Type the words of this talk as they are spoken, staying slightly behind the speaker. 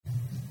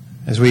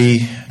As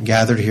we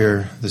gathered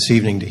here this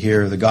evening to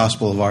hear the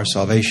gospel of our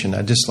salvation,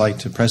 I'd just like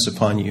to press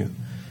upon you,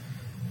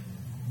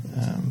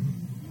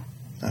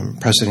 I'm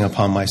pressing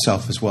upon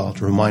myself as well,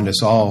 to remind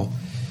us all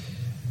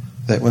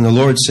that when the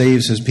Lord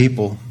saves his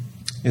people,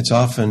 it's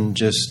often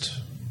just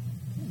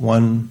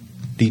one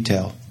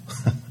detail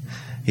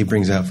he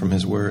brings out from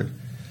his word.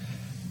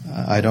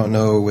 I don't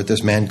know what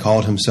this man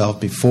called himself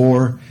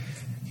before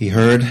he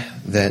heard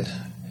that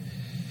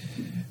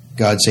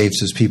God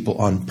saves his people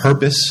on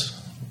purpose.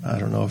 I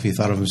don't know if he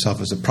thought of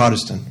himself as a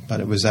Protestant, but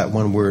it was that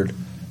one word,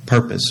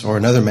 purpose. Or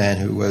another man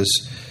who was,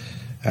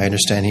 I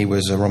understand he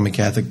was a Roman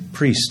Catholic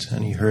priest,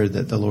 and he heard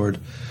that the Lord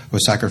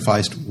was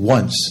sacrificed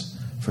once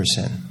for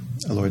sin.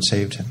 The Lord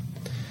saved him.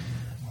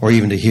 Or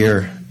even to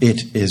hear,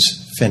 it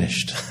is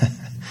finished,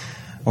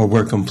 or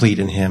we're complete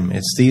in him.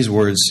 It's these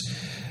words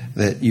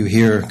that you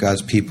hear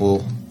God's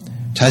people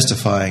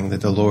testifying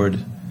that the Lord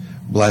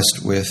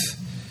blessed with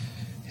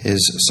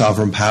his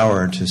sovereign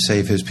power to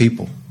save his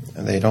people.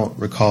 And they don't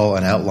recall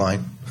an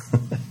outline.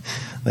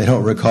 They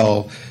don't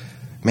recall,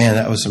 man,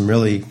 that was some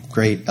really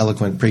great,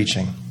 eloquent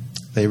preaching.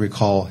 They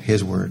recall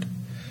his word.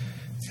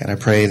 And I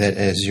pray that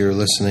as you're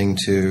listening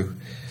to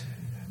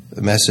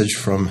the message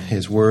from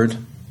his word,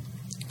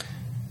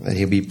 that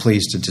he'll be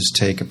pleased to just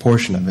take a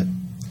portion of it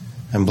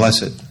and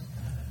bless it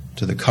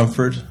to the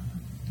comfort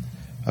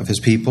of his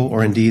people,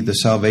 or indeed the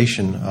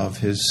salvation of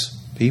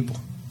his people,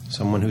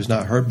 someone who's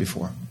not heard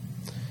before.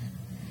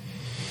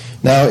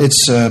 Now,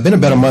 it's been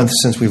about a month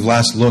since we've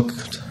last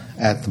looked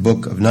at the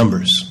book of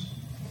Numbers.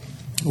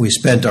 We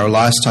spent our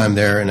last time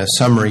there in a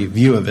summary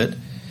view of it.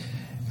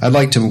 I'd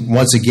like to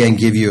once again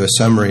give you a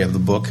summary of the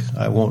book.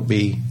 I won't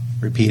be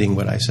repeating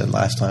what I said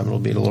last time. It'll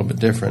be a little bit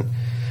different.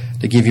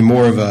 To give you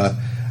more of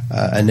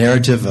a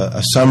narrative,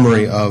 a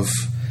summary of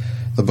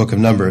the book of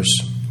Numbers.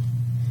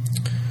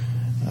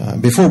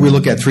 Before we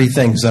look at three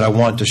things that I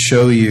want to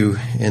show you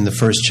in the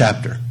first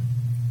chapter.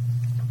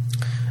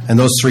 And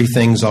those three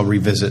things I'll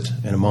revisit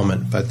in a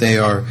moment. But they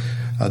are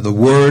the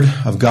word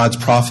of God's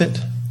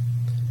prophet,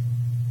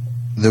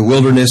 the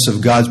wilderness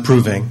of God's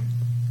proving,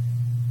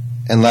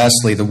 and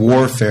lastly, the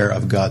warfare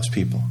of God's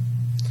people.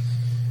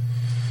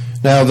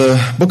 Now,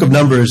 the book of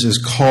Numbers is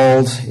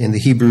called, in the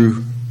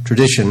Hebrew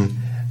tradition,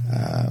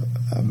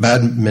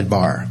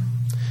 Bamidbar,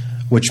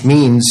 which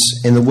means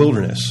in the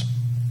wilderness.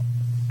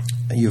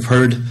 You've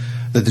heard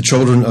that the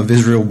children of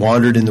Israel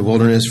wandered in the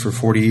wilderness for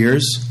 40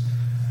 years.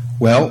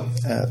 Well,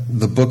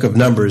 the book of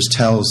Numbers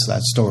tells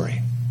that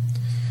story.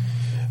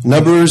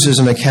 Numbers is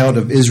an account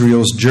of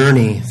Israel's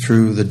journey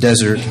through the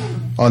desert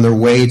on their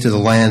way to the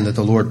land that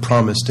the Lord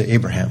promised to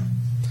Abraham.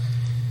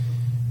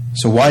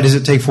 So why does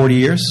it take 40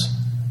 years?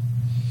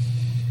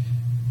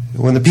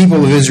 When the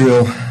people of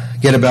Israel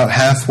get about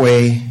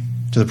halfway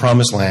to the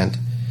promised land,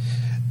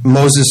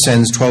 Moses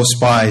sends 12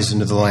 spies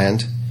into the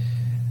land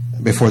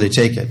before they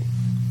take it.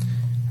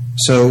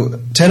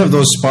 So 10 of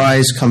those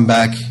spies come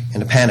back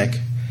in a panic,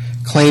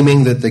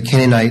 claiming that the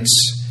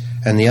Canaanites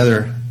and the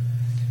other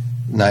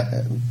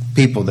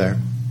people there,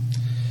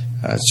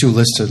 it's too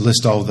to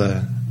list all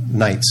the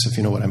knights, if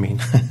you know what I mean,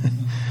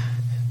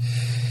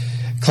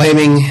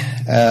 claiming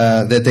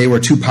that they were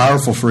too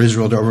powerful for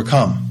Israel to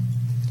overcome.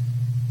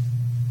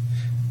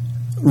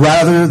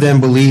 Rather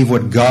than believe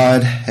what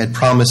God had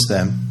promised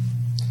them,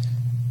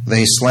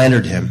 they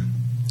slandered him.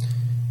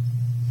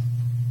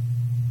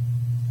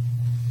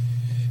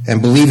 And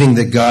believing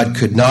that God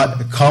could not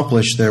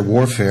accomplish their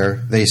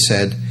warfare, they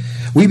said,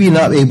 "We be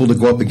not able to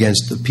go up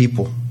against the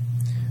people,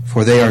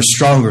 for they are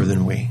stronger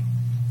than we."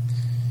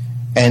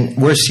 And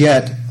worse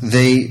yet,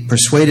 they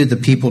persuaded the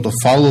people to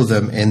follow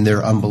them in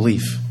their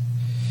unbelief.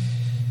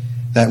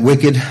 That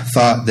wicked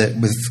thought that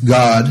with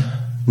God,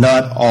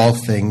 not all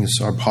things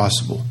are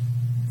possible.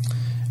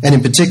 And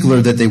in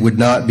particular, that they would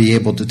not be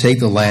able to take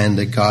the land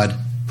that God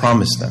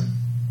promised them.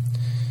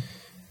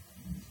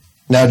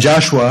 Now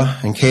Joshua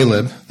and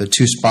Caleb, the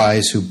two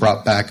spies who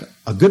brought back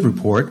a good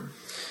report,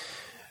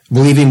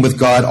 believing with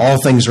God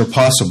all things are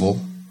possible,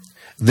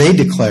 they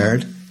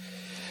declared,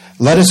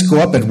 "Let us go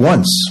up at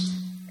once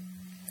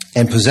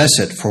and possess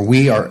it, for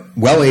we are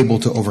well able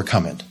to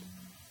overcome it."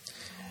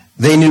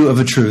 They knew of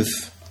a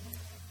truth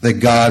that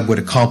God would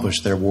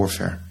accomplish their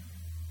warfare.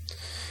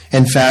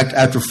 In fact,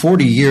 after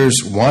 40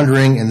 years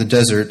wandering in the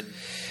desert,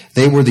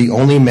 they were the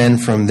only men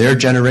from their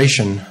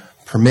generation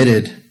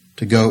permitted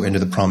to go into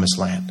the promised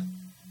land.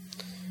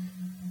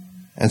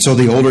 And so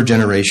the older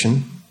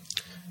generation,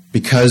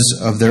 because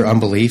of their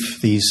unbelief,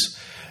 these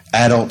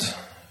adult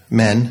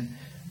men,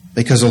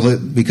 because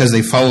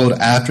they followed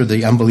after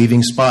the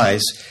unbelieving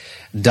spies,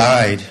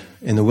 died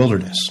in the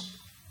wilderness.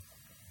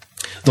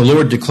 The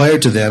Lord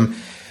declared to them,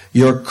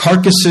 "Your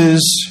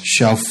carcasses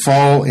shall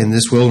fall in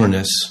this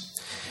wilderness,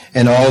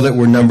 and all that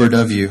were numbered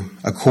of you,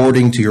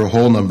 according to your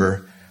whole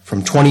number,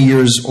 from 20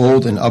 years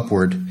old and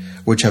upward,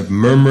 which have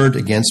murmured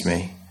against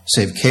me,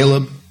 save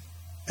Caleb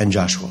and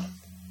Joshua."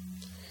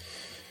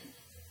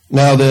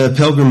 Now, the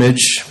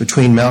pilgrimage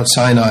between Mount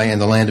Sinai and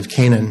the land of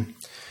Canaan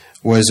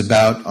was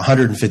about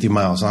 150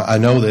 miles. I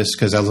know this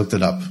because I looked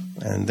it up,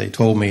 and they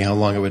told me how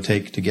long it would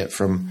take to get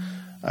from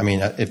I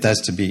mean, if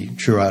that's to be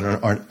true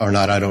or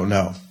not, I don't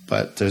know.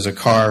 But there's a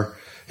car,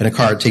 in a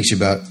car it takes you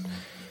about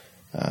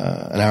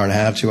an hour and a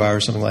half, 2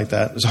 hours, something like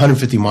that. It's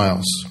 150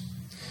 miles.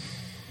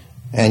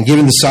 And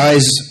given the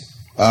size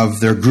of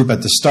their group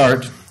at the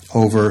start,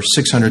 over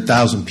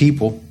 600,000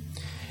 people,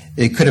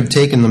 it could have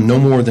taken them no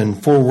more than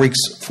 4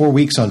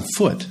 weeks on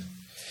foot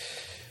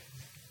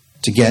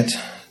to get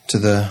to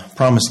the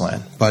promised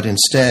land. But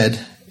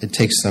instead, it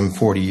takes them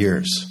 40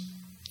 years.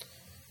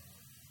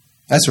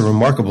 That's a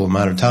remarkable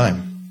amount of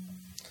time.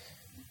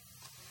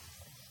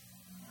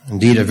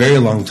 Indeed, a very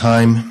long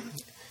time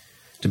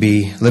to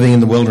be living in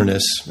the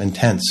wilderness in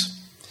tents.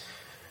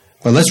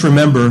 But let's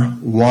remember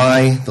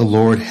why the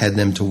Lord had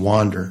them to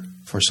wander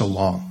for so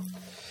long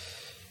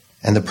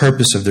and the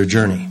purpose of their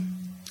journey.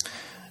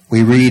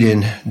 We read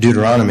in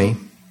Deuteronomy,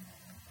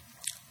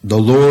 "The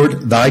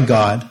Lord thy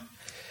God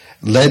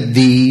led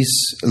thee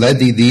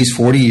these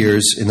 40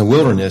 years in the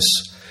wilderness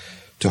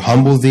to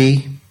humble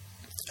thee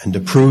and to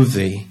prove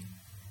thee,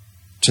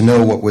 to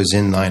know what was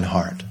in thine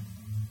heart."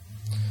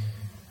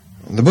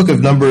 The book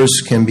of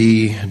Numbers can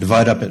be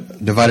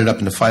divided up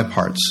into 5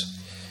 parts.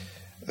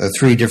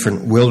 3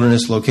 different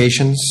wilderness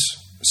locations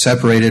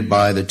separated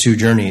by the 2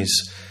 journeys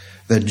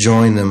that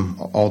join them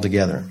all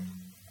together.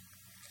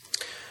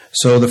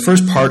 So the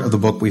first part of the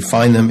book, we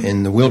find them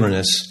in the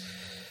wilderness.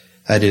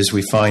 That is,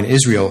 we find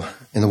Israel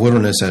in the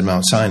wilderness at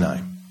Mount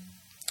Sinai.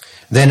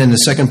 Then in the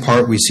second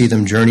part, we see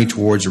them journey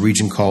towards a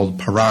region called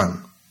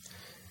Paran.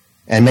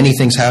 And many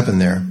things happen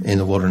there in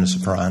the wilderness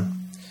of Paran.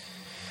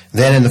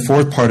 Then in the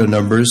fourth part of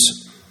Numbers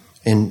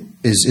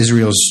is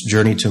Israel's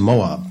journey to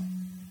Moab.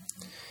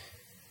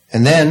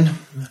 And then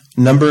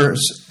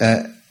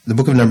the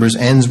book of Numbers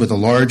ends with a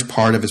large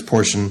part of its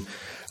portion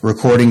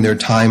recording their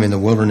time in the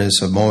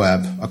wilderness of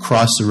Moab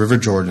across the River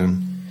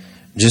Jordan,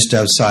 just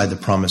outside the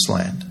Promised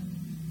Land.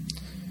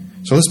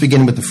 So let's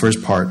begin with the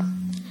first part.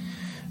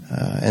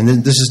 And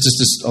then this is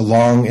just a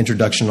long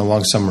introduction, a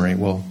long summary.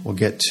 We'll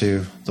get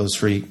to those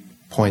 3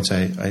 points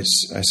I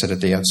said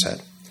at the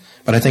outset.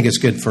 But I think it's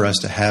good for us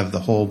to have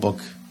the whole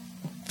book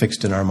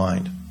fixed in our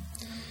mind.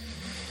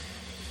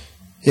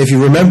 If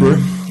you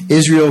remember,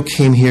 Israel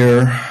came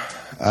here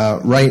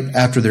right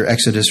after their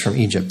exodus from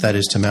Egypt, that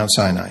is to Mount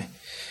Sinai.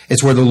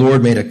 It's where the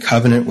Lord made a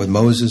covenant with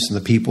Moses and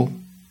the people.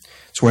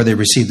 It's where they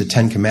received the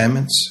 10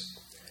 Commandments,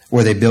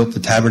 where they built the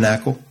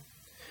tabernacle.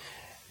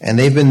 And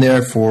they've been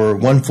there for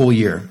 1 full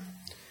year.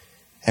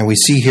 And we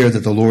see here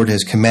that the Lord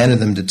has commanded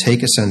them to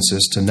take a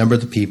census to number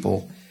the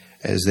people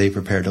as they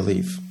prepare to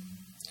leave.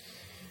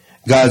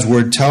 God's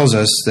word tells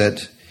us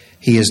that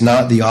he is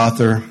not the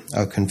author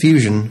of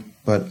confusion,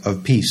 but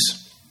of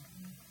peace.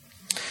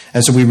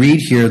 And so we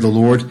read here, the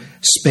Lord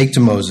spake to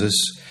Moses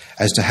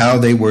as to how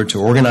they were to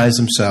organize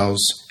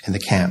themselves in the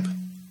camp,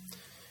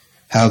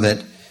 how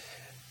that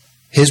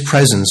his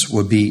presence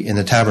would be in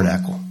the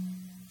tabernacle,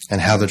 and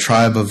how the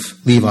tribe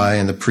of Levi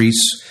and the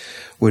priests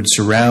would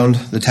surround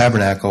the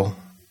tabernacle,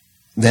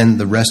 then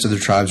the rest of the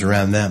tribes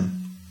around them.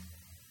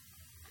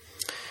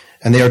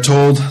 And they are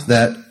told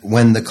that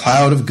when the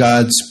cloud of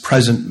God's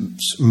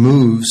presence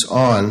moves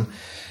on,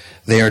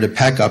 they are to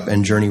pack up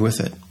and journey with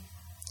it.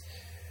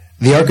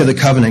 The Ark of the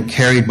Covenant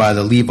carried by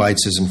the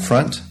Levites is in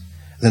front,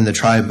 then the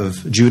tribe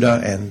of Judah,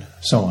 and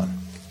so on.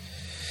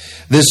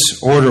 This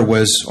order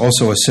was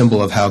also a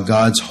symbol of how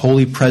God's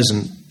holy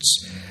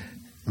presence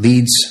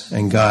leads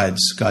and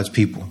guides God's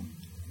people.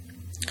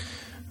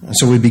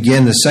 So we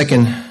begin the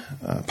second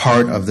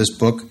part of this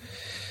book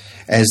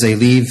as they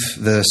leave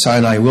the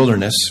Sinai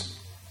wilderness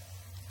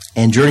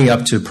and journey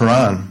up to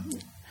Paran.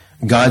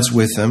 God's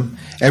with them.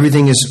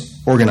 Everything is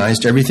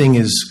organized. Everything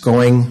is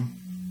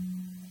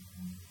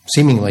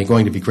seemingly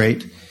going to be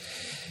great,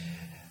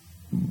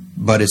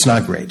 but it's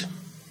not great.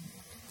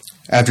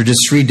 After just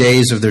 3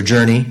 days of their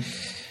journey,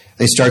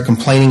 they start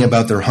complaining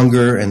about their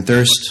hunger and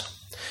thirst,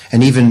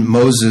 and even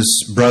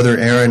Moses' brother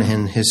Aaron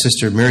and his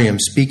sister Miriam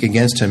speak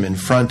against him in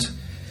front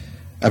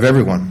of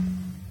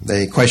everyone.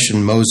 They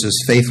question Moses'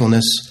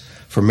 faithfulness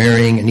for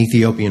marrying an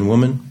Ethiopian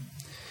woman.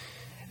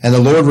 And the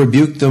Lord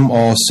rebuked them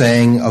all,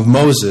 saying of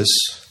Moses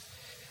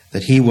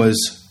that he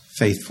was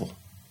faithful.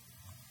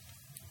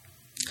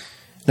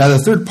 Now the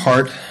third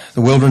part,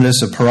 the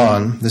wilderness of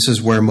Paran, this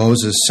is where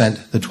Moses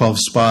sent the 12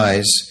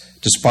 spies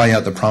to spy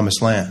out the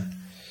promised land.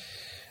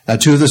 Now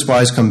 2 of the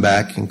spies come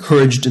back,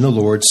 encouraged in the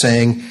Lord,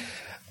 saying,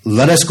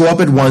 "Let us go up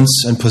at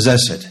once and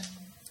possess it,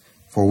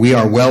 for we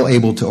are well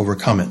able to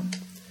overcome it.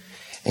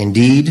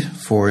 Indeed,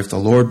 for if the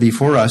Lord be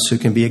for us, who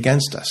can be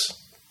against us?"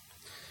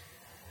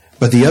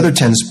 But the other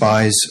 10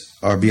 spies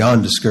are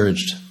beyond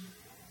discouraged.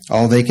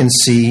 All they can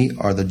see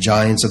are the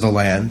giants of the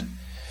land,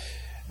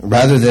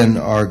 rather than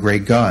our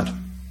great God.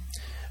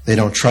 They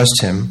don't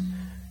trust him.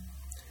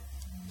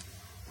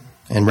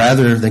 And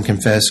rather than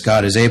confess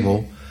God is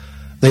able,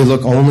 they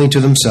look only to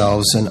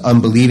themselves and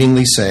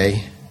unbelievingly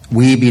say,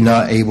 "We be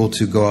not able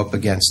to go up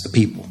against the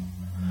people,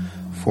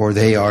 for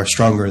they are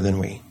stronger than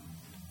we."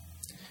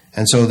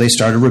 And so they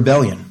start a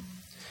rebellion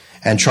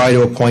and try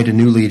to appoint a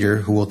new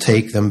leader who will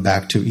take them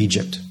back to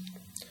Egypt.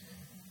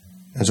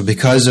 And so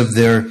because of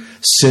their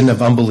sin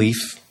of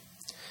unbelief,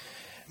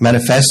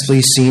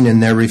 manifestly seen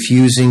in their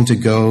refusing to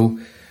go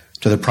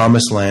to the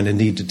promised land,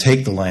 indeed to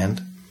take the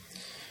land,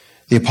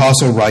 the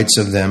apostle writes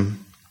of them,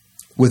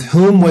 "With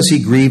whom was he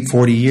grieved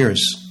 40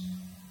 years?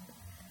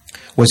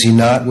 Was it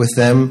not with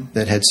them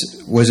that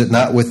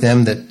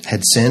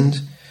had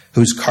sinned,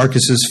 whose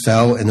carcasses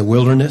fell in the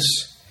wilderness?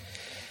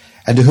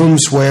 And to whom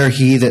sware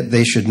he that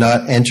they should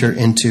not enter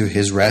into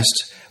his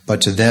rest,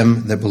 but to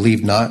them that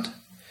believed not?"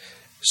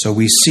 So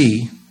we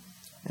see,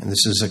 and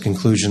this is a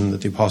conclusion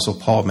that the Apostle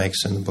Paul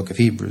makes in the book of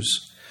Hebrews,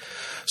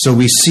 so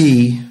we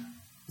see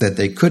that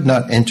they could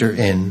not enter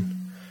in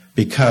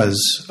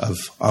because of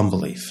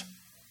unbelief.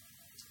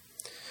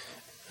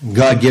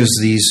 God gives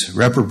these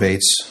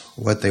reprobates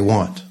what they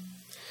want.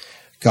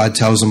 God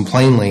tells them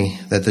plainly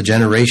that the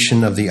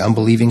generation of the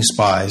unbelieving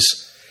spies,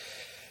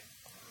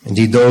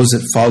 indeed those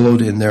that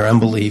followed in their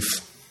unbelief,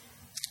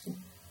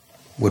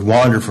 would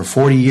wander for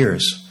 40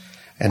 years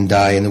and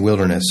die in the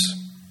wilderness,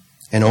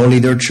 and only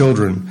their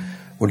children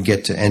would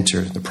get to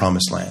enter the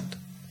promised land.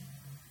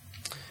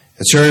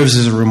 It serves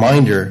as a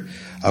reminder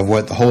of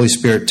what the Holy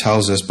Spirit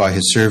tells us by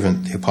his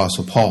servant, the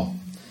Apostle Paul,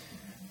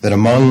 that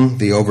among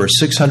the over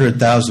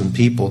 600,000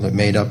 people that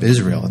made up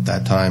Israel at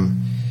that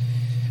time,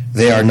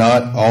 they are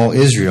not all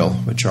Israel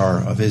which are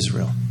of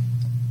Israel.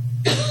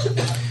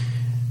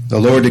 The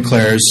Lord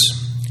declares,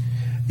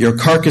 "Your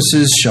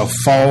carcasses shall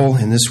fall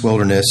in this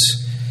wilderness,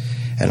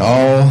 and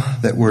all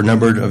that were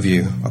numbered of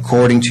you,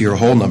 according to your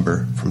whole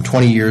number, from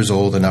 20 years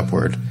old and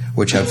upward,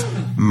 which have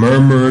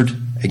murmured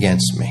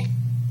against me,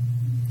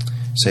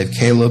 save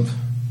Caleb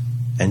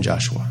and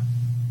Joshua."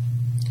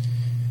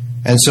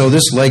 And so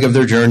this leg of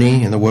their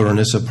journey in the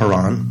wilderness of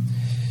Paran,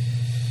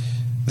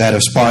 that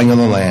of spying on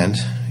the land,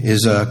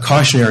 is a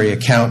cautionary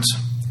account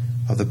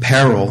of the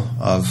peril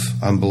of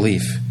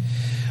unbelief.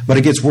 But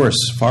it gets worse,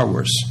 far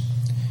worse.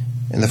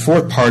 In the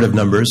fourth part of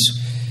Numbers,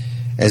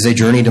 as they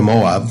journey to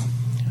Moab,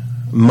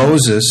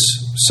 Moses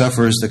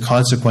suffers the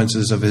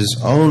consequences of his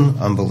own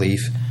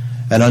unbelief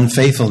and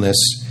unfaithfulness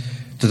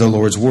to the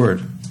Lord's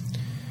word.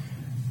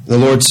 The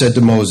Lord said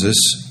to Moses,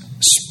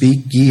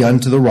 "Speak ye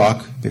unto the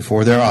rock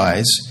before their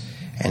eyes,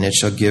 and it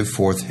shall give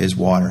forth his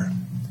water."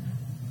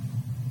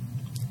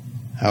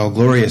 How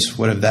glorious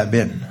would have that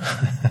been?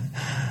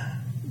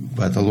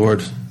 But the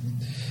Lord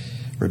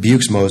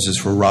rebukes Moses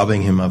for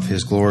robbing him of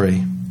his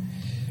glory,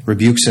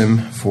 rebukes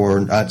him for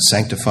not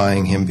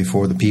sanctifying him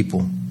before the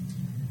people.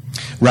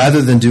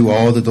 Rather than do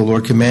all that the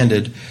Lord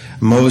commanded,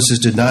 Moses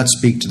did not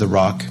speak to the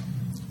rock,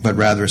 but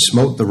rather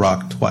smote the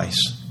rock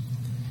twice.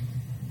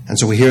 And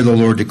so we hear the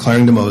Lord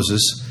declaring to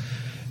Moses,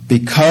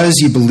 "Because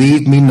ye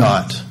believed me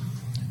not,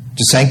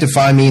 to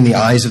sanctify me in the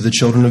eyes of the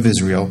children of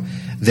Israel,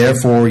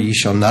 therefore ye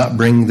shall not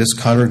bring this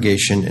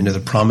congregation into the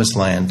promised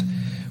land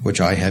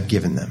which I have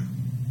given them."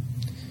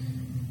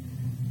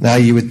 Now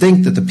you would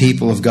think that the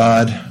people of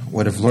God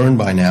would have learned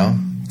by now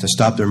to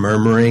stop their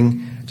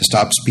murmuring, to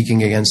stop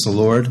speaking against the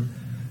Lord,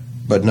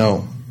 but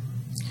no.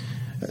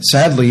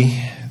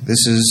 Sadly,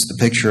 this is the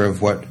picture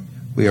of what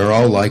we are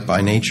all like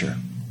by nature.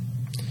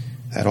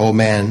 That old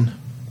man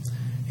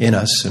in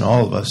us, in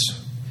all of us,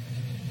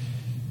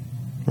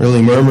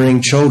 really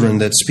murmuring children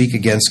that speak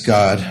against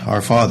God,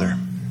 our Father.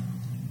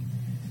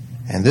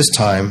 And this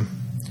time,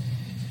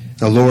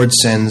 the Lord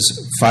sends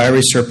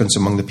fiery serpents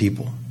among the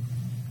people.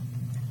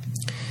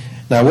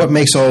 Now, what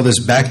makes all this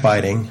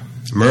backbiting,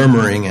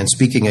 murmuring, and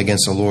speaking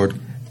against the Lord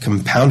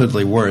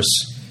compoundedly worse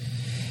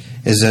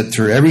is that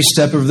through every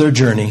step of their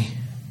journey,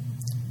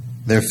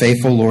 their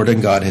faithful Lord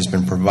and God has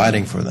been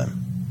providing for them.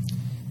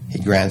 He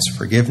grants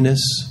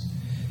forgiveness.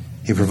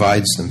 He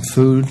provides them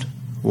food,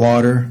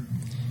 water,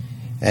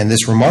 and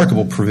this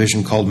remarkable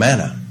provision called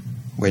manna,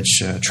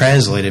 which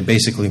translated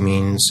basically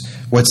means,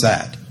 "What's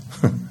that?"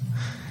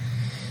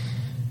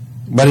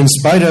 But in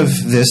spite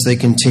of this, they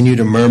continue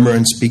to murmur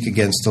and speak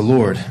against the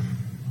Lord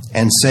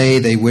and say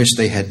they wish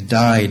they had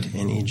died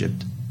in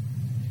Egypt.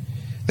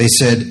 They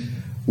said,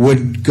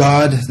 "Would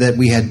God that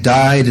we had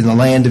died in the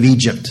land of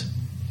Egypt,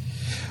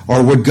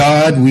 or would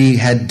God we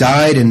had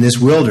died in this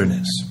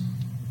wilderness."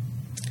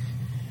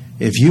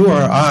 If you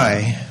or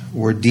I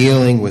were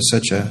dealing with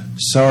such a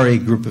sorry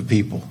group of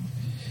people,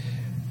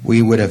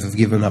 we would have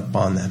given up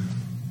on them.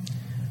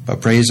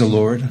 But praise the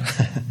Lord,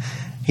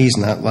 He's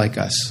not like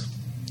us,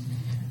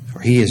 for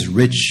He is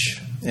rich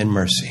in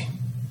mercy.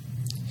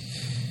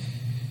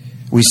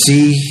 We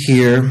see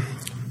here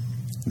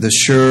the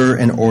sure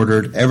and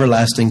ordered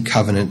everlasting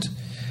covenant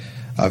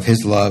of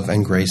His love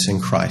and grace in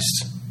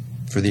Christ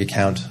for the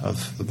account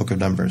of the book of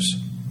Numbers.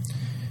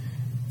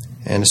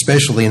 And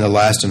especially in the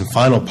last and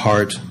final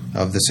part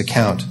of this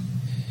account.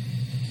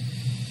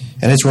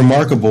 And it's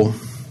remarkable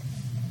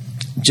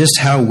just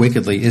how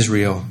wickedly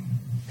Israel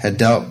had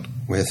dealt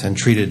with and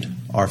treated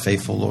our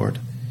faithful Lord.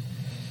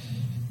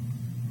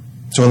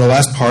 So in the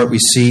last part, we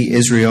see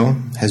Israel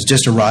has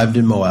just arrived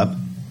in Moab,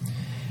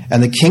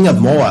 and the king of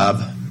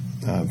Moab,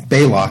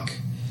 Balak,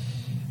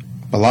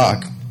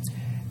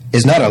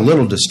 is not a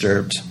little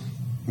disturbed,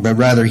 but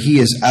rather he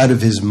is out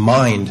of his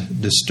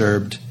mind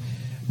disturbed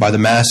by the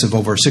mass of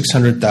over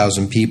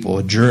 600,000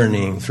 people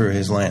journeying through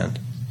his land.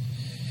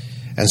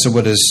 And so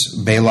what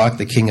does Balak,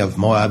 the king of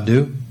Moab,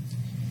 do?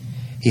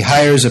 He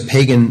hires a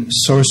pagan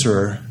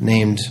sorcerer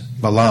named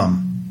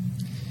Balaam,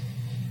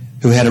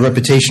 who had a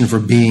reputation for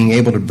being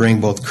able to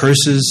bring both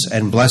curses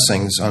and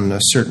blessings on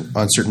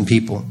certain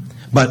people,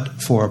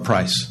 but for a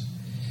price.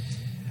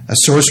 A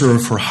sorcerer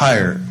for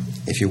hire,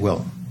 if you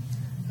will.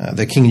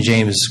 The King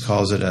James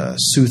calls it a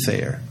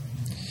soothsayer.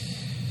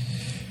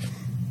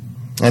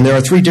 And there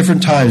are 3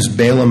 different times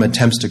Balaam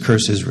attempts to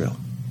curse Israel.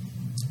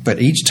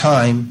 But each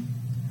time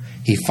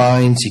he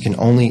finds he can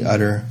only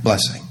utter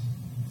blessing.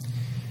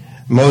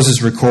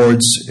 Moses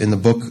records in the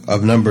book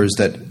of Numbers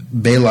that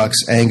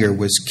Balak's anger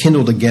was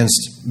kindled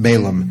against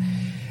Balaam,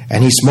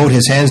 and he smote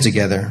his hands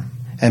together.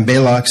 And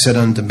Balak said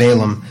unto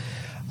Balaam,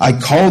 I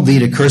called thee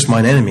to curse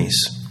mine enemies,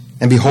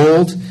 and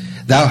behold,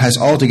 thou hast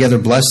altogether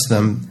blessed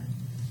them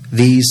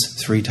these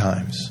 3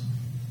 times.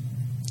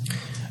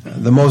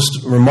 The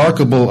most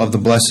remarkable of the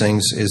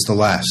blessings is the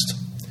last,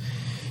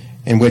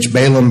 in which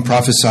Balaam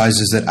prophesies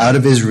that out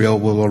of Israel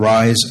will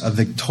arise a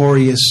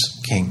victorious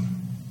king.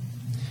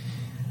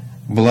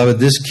 Beloved,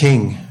 this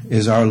king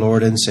is our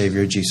Lord and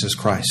Savior, Jesus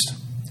Christ,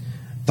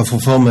 the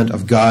fulfillment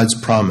of God's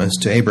promise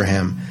to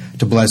Abraham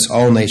to bless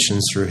all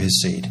nations through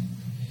his seed.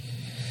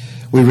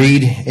 We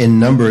read in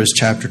Numbers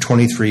chapter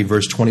 23,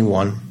 verse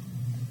 21,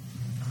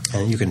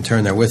 and you can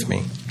turn there with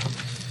me.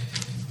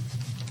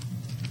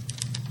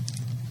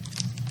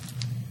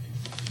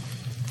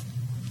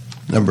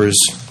 Numbers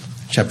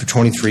chapter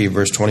 23,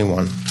 verse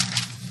 21.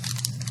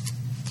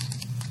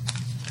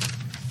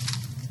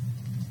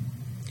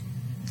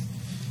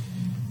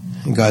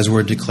 And God's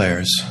word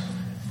declares,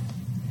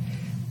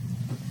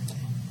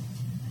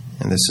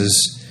 and this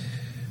is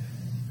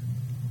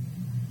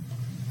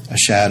a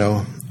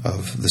shadow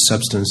of the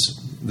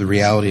substance, the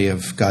reality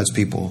of God's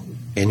people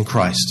in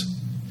Christ.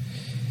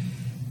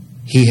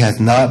 He hath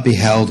not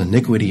beheld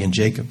iniquity in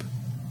Jacob,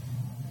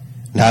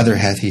 neither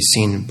hath he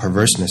seen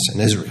perverseness in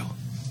Israel.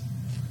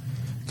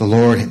 The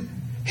Lord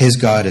his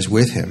God is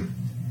with him,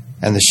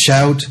 and the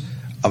shout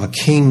of a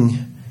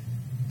king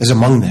is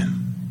among them.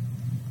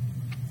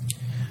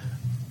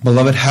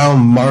 Beloved, how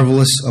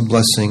marvelous a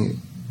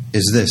blessing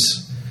is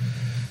this,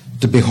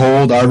 to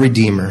behold our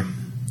Redeemer,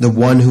 the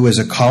one who has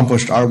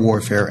accomplished our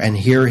warfare, and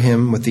hear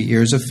him with the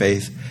ears of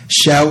faith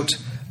shout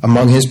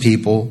among his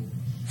people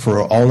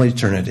for all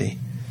eternity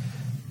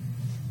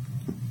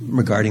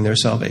regarding their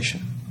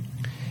salvation.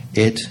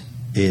 It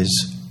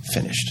is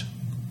finished.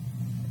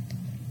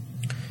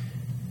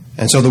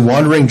 And so the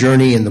wandering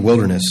journey in the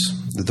wilderness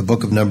that the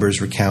book of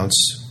Numbers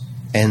recounts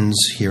ends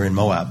here in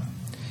Moab.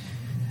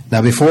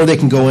 Now, before they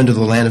can go into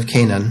the land of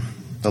Canaan,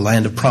 the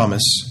land of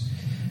promise,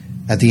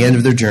 at the end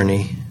of their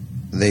journey,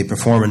 they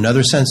perform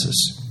another census,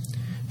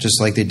 just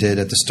like they did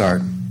at the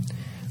start,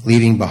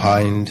 leaving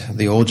behind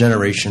the old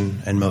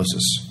generation and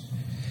Moses.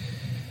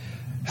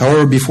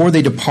 However, before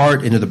they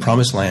depart into the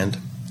promised land,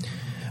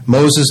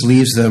 Moses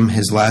leaves them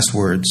his last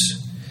words,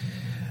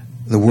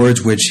 the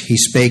words which he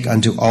spake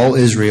unto all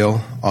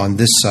Israel on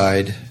this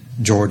side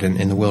Jordan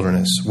in the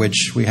wilderness,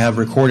 which we have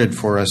recorded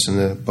for us in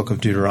the book of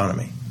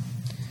Deuteronomy.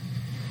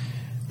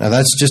 Now,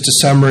 that's just a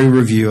summary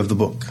review of the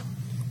book.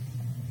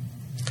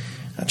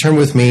 Now, turn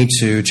with me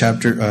to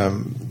chapter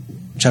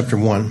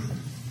 1,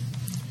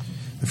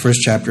 the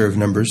first chapter of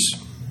Numbers,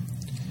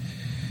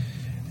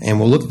 and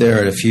we'll look there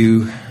at a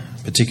few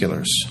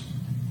particulars.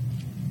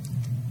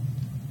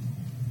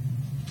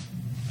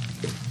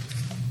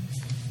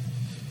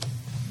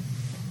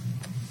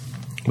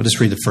 We'll just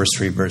read the first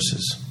 3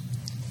 verses.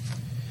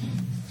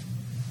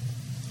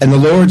 And the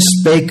Lord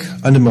spake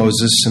unto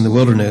Moses in the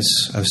wilderness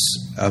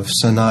of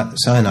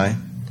Sinai,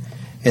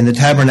 in the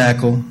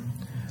tabernacle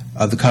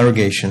of the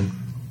congregation,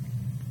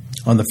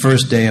 on the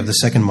first day of the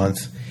 2nd month,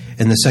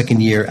 in the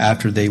 2nd year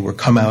after they were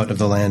come out of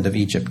the land of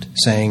Egypt,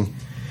 saying,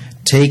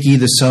 Take ye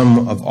the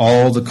sum of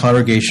all the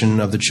congregation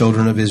of the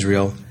children of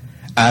Israel,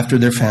 after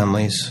their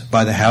families,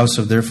 by the house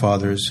of their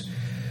fathers,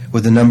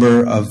 with the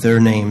number of their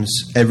names,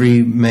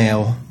 every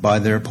male by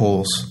their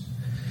polls,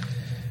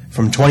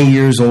 from 20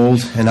 years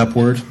old and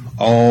upward,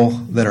 all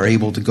that are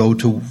able to go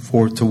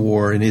forth to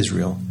war in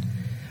Israel.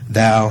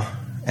 Thou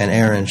and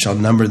Aaron shall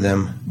number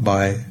them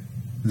by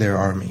their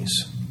armies.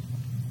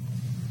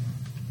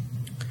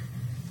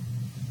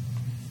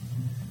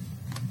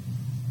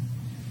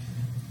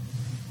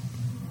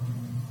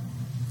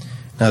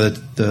 Now,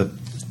 the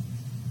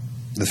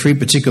 3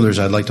 particulars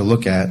I'd like to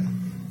look at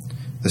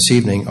this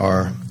evening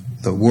are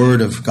the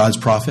word of God's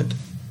prophet,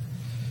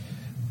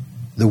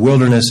 the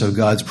wilderness of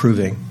God's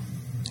proving,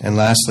 and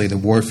lastly, the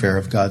warfare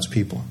of God's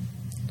people.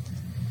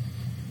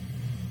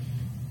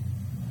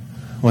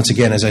 Once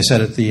again, as I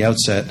said at the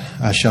outset,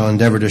 I shall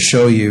endeavor to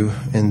show you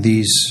in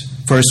these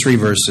first 3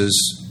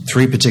 verses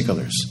 3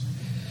 particulars: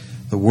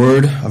 the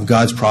word of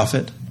God's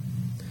prophet,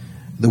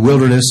 the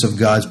wilderness of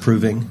God's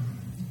proving,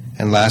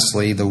 and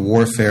lastly, the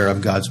warfare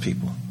of God's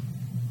people.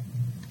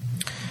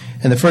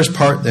 In the first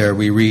part there,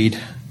 we read,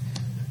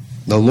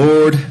 The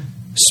Lord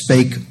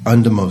spake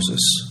unto Moses.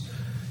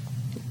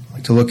 I'd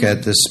like to look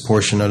at this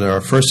portion under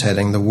our first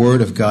heading, the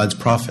word of God's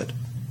prophet.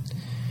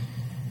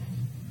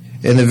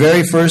 In the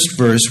very first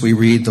verse, we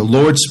read, "The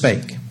Lord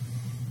spake."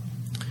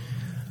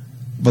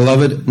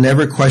 Beloved,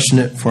 never question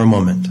it for a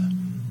moment.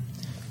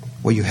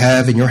 What you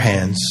have in your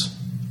hands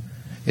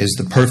is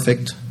the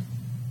perfect,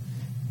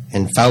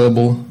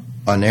 infallible,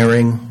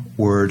 unerring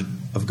Word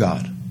of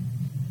God.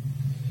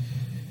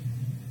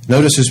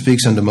 Notice who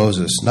speaks unto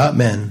Moses, not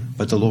men,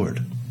 but the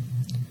Lord.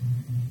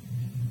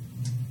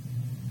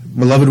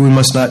 Beloved, we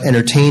must not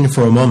entertain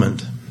for a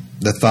moment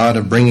the thought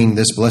of bringing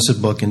this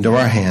blessed book into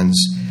our hands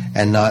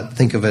and not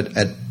think of it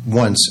at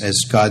once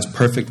as God's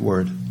perfect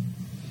Word.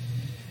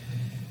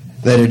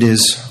 That it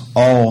is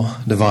all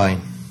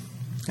divine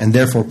and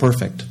therefore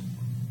perfect.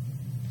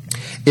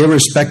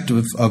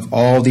 Irrespective of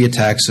all the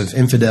attacks of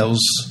infidels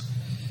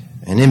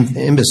and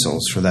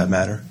imbeciles, for that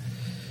matter,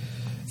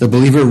 the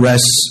believer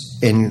rests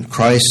in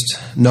Christ,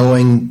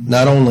 knowing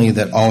not only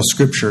that all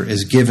Scripture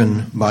is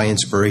given by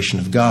inspiration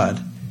of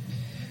God,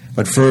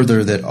 but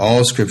further that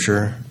all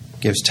Scripture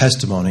gives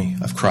testimony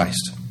of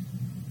Christ.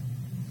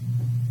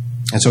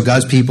 And so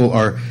God's people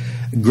are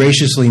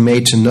graciously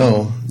made to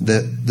know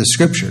that the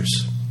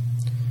Scriptures,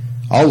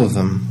 all of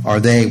them, are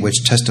they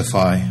which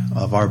testify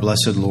of our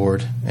blessed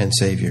Lord and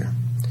Savior.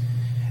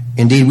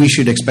 Indeed, we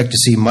should expect to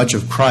see much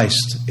of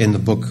Christ in the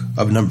book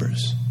of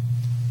Numbers.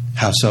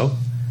 How so?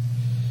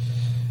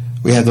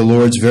 We have the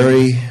Lord's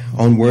very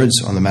own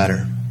words on the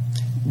matter.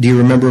 Do you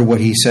remember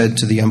what he said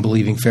to the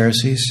unbelieving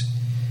Pharisees?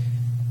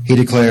 He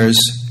declares,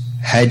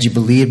 "Had you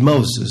believed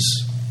Moses,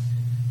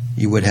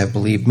 you would have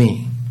believed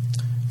me,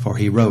 for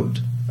he wrote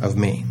of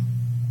me."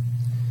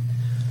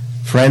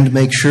 Friend,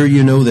 make sure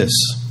you know this,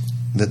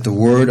 that the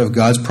word of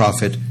God's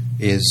prophet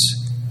is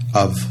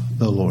of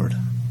the Lord.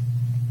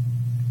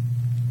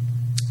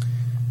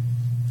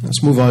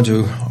 Let's move on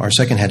to our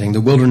second heading, the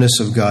wilderness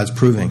of God's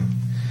proving.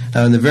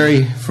 Now, in the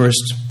very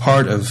first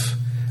part of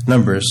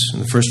Numbers, in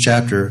the first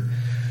chapter,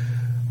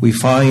 we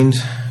find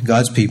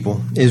God's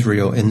people,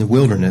 Israel, in the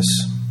wilderness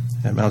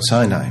at Mount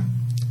Sinai.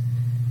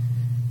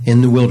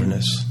 In the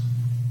wilderness.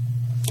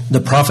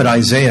 The prophet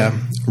Isaiah,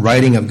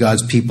 writing of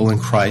God's people in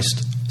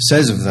Christ,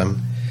 says of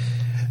them,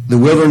 "The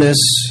wilderness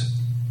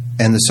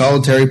and the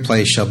solitary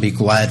place shall be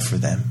glad for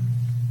them."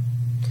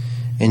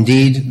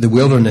 Indeed, the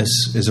wilderness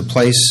is a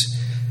place,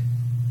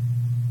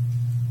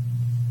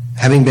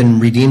 having been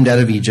redeemed out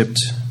of Egypt,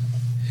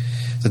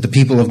 that the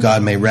people of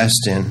God may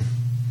rest in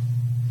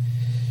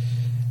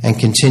and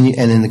continue,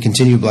 and in the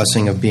continued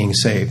blessing of being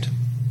saved.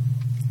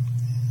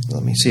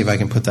 Let me see if I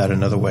can put that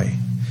another way.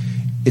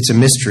 It's a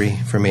mystery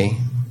for me,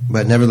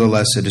 but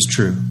nevertheless it is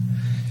true.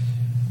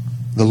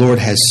 The Lord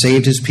has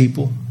saved his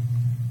people,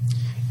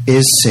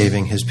 is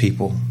saving his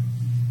people,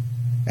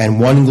 and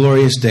one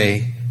glorious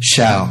day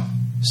shall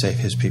save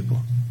his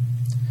people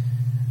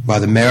by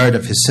the merit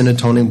of his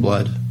sin-atoning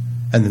blood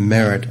and the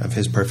merit of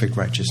his perfect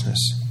righteousness.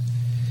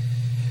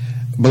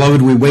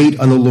 Beloved, we wait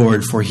on the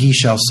Lord, for he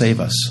shall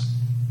save us.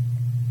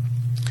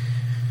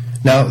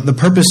 Now, the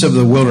purpose of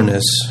the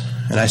wilderness,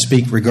 and I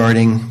speak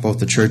regarding both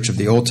the church of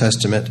the Old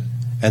Testament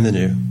and the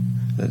New,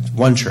 that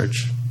one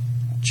church,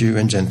 Jew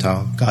and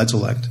Gentile, God's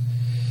elect.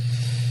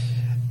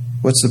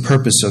 What's the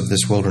purpose of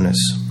this wilderness?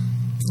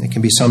 It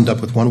can be summed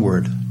up with one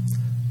word: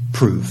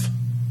 prove.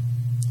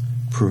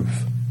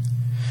 Prove.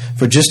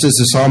 For just as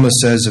the psalmist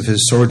says of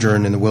his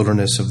sojourn in the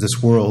wilderness of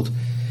this world,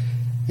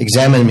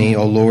 "Examine me,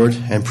 O Lord,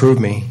 and prove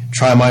me.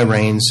 Try my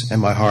reins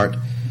and my heart."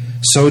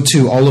 So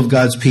too all of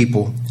God's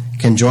people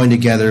can join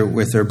together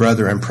with their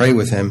brother and pray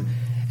with him,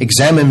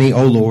 "Examine me,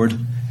 O Lord,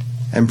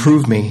 and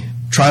prove me.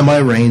 Try my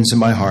reins and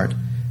my heart.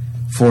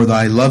 For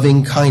thy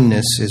loving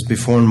kindness is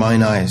before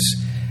mine eyes,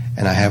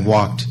 and I have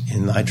walked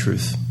in thy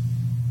truth."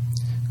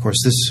 Of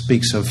course, this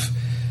speaks of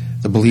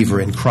the believer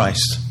in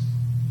Christ.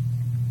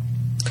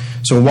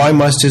 So why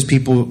must his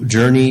people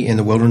journey in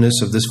the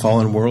wilderness of this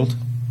fallen world?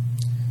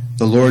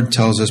 The Lord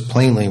tells us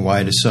plainly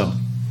why it is so.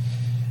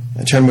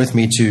 Now turn with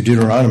me to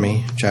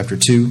Deuteronomy chapter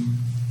 2.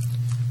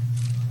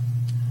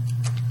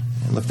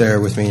 And look there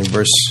with me in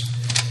verse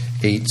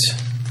 8.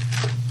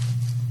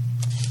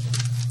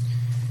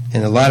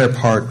 In the latter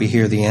part, we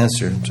hear the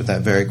answer to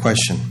that very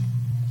question.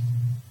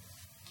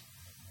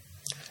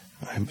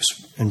 I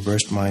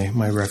inversed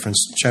my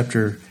reference.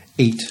 Chapter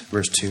 8,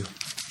 verse 2.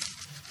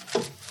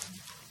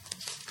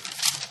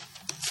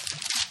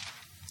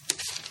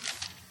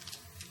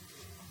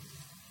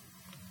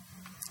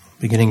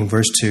 Beginning in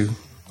verse 2,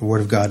 the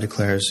word of God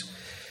declares,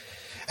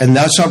 "And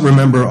thou shalt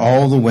remember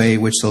all the way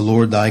which the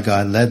Lord thy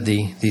God led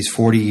thee these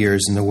 40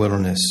 years in the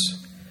wilderness,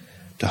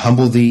 to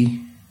humble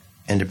thee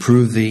and to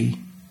prove thee,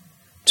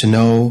 to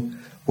know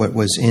what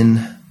was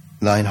in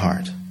thine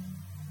heart,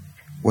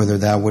 whether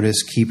thou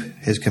wouldest keep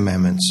his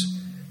commandments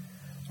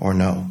or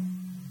no."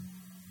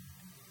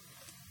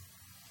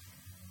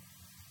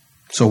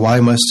 So why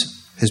must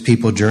his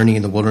people journey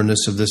in the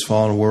wilderness of this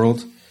fallen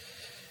world?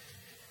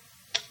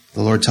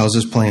 The Lord tells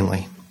us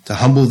plainly, to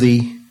humble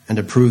thee and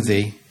to prove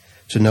thee,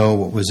 to know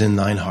what was in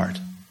thine heart.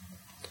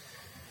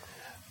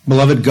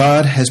 Beloved,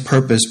 God has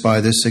purposed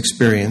by this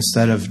experience,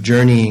 that of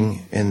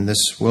journeying in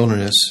this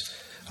wilderness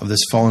of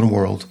this fallen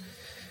world,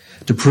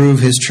 to prove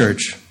his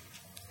church,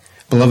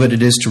 Beloved,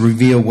 it is to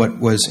reveal what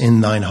was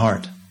in thine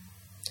heart.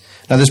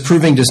 Now, this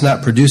proving does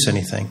not produce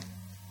anything.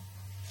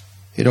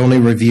 It only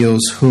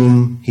reveals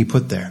whom he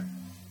put there,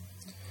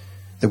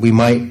 that we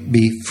might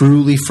be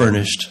truly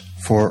furnished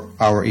for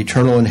our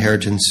eternal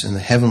inheritance in the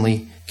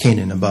heavenly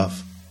Canaan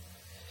above.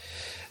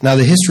 Now,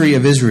 the history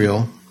of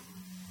Israel,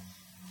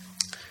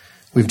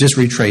 we've just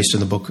retraced in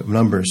the book of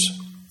Numbers.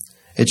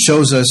 It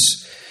shows us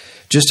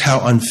just how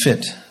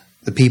unfit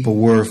the people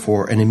were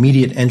for an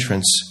immediate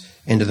entrance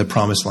into the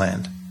promised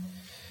land.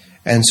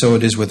 And so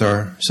it is with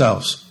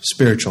ourselves,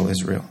 spiritual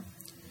Israel.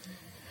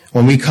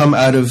 When we come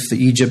out of the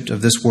Egypt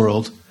of this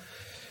world,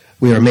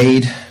 we are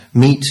made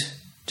meet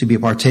to be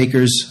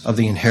partakers of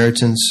the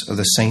inheritance of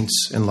the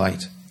saints in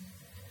light.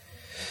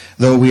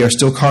 Though we are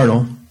still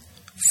carnal,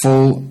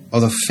 full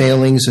of the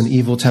failings and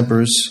evil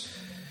tempers,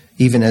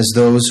 even as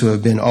those who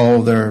have been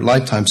all their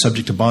lifetime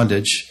subject to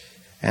bondage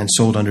and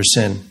sold under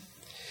sin.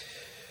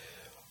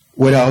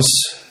 What else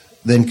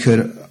then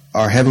could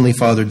our Heavenly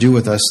Father do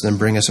with us than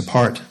bring us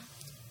apart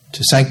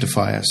to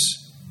sanctify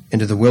us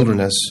into the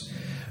wilderness,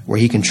 where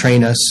he can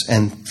train us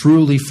and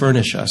truly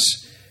furnish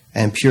us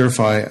and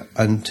purify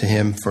unto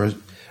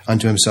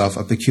himself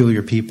a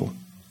peculiar people?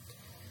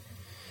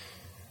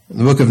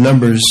 The book of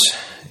Numbers,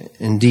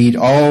 indeed,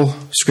 all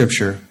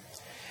Scripture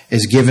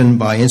is given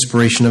by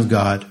inspiration of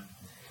God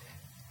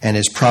and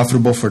is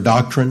profitable for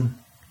doctrine,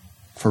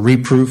 for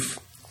reproof,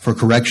 for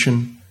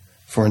correction,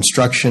 for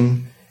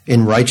instruction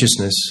in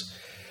righteousness,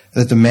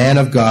 that the man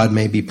of God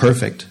may be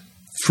perfect,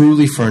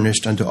 truly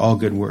furnished unto all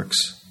good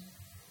works.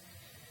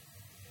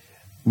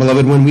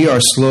 Beloved, when we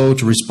are slow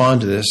to respond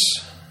to this,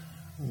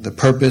 the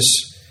purpose,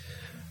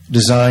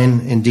 design,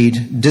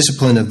 indeed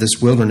discipline of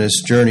this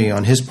wilderness journey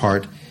on his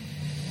part,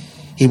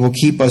 he will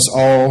keep us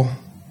all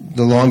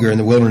the longer in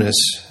the wilderness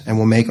and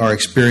will make our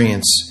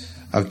experience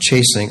of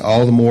chastening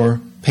all the more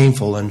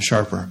painful and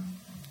sharper.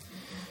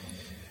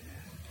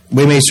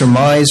 We may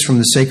surmise from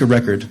the sacred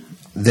record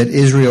that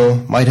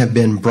Israel might have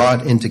been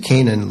brought into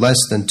Canaan less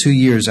than 2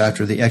 years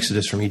after the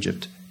exodus from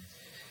Egypt,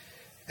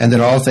 and that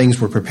all things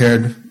were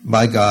prepared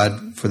by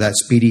God for that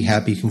speedy,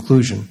 happy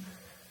conclusion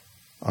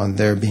on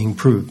their being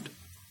proved.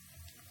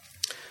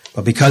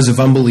 But because of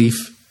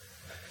unbelief,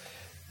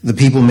 the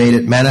people made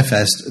it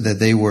manifest that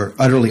they were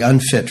utterly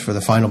unfit for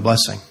the final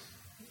blessing.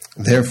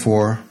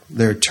 Therefore,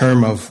 their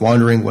term of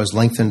wandering was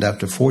lengthened up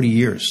to 40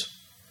 years.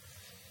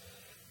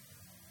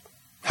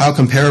 How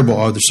comparable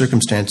are the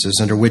circumstances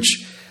under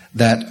which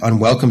that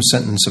unwelcome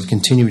sentence of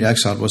continued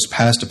exile was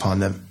passed upon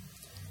them?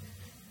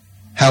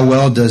 How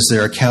well does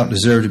their account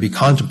deserve to be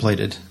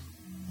contemplated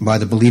by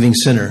the believing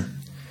sinner,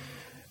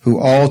 who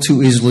all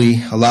too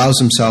easily allows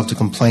himself to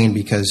complain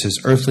because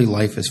his earthly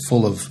life is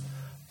full of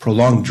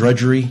prolonged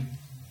drudgery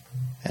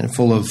and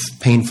full of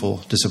painful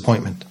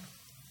disappointment.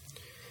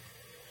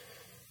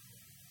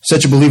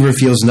 Such a believer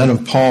feels none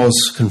of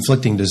Paul's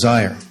conflicting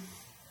desire,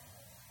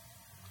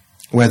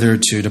 whether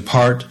to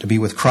depart to be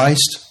with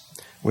Christ,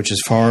 which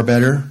is far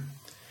better,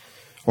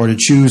 or to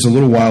choose a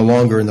little while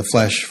longer in the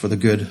flesh for the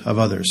good of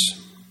others.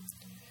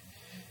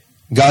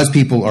 God's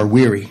people are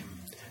weary,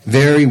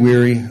 very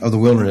weary of the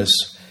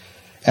wilderness,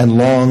 and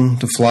long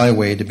to fly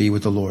away to be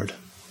with the Lord.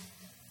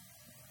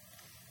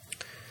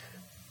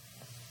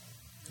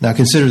 Now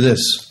consider this.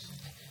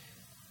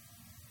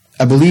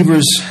 A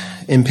believer's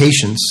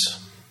impatience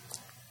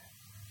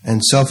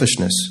and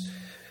selfishness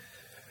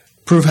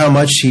prove how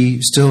much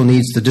he still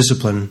needs the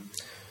discipline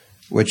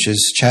which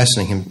is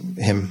chastening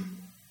him,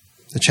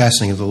 the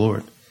chastening of the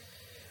Lord,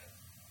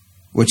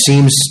 which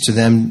seems to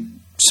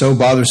them so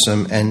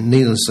bothersome and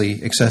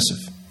needlessly excessive.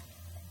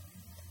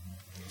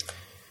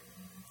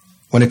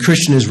 When a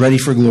Christian is ready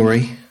for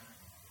glory,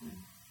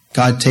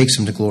 God takes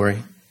him to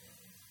glory.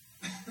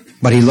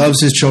 But he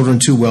loves his children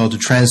too well to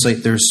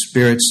translate their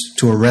spirits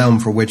to a realm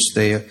for which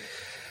they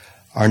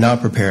are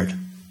not prepared.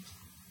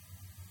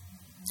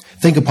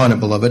 Think upon it,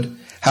 beloved,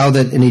 how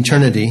that in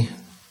eternity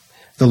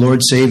the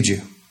Lord saved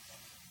you.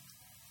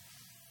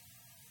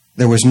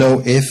 There was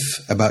no if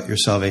about your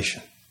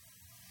salvation.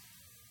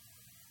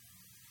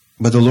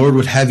 But the Lord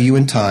would have you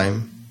in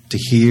time to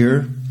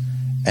hear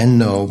and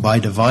know by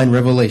divine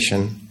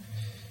revelation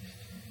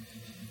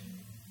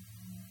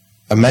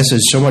a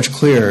message so much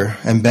clearer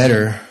and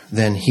better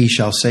than he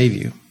shall save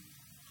you,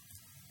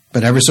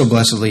 but ever so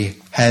blessedly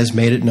has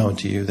made it known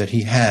to you that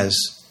he has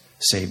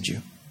saved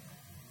you.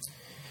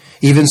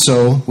 Even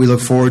so, we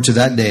look forward to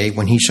that day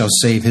when he shall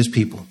save his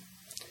people,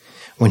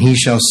 when he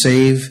shall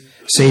say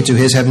to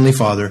his heavenly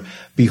Father,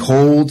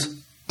 "Behold,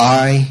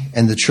 I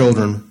and the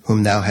children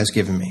whom thou hast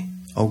given me,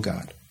 O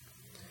God."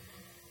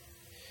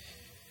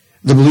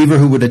 The believer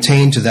who would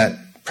attain to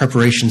that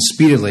preparation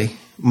speedily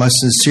must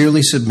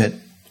sincerely submit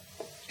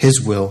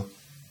his will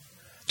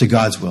to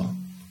God's will.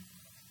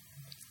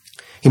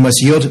 He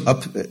must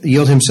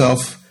yield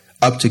himself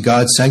up to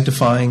God's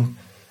sanctifying,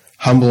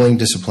 humbling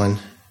discipline,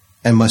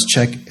 and must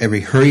check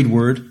every hurried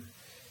word,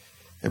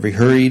 every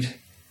hurried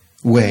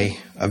way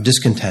of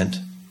discontent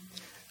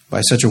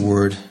by such a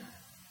word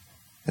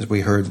as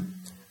we heard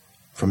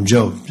from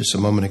Job just a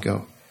moment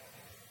ago.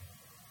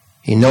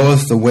 He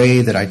knoweth the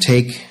way that I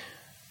take,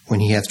 when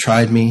he hath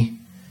tried me,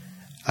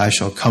 I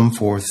shall come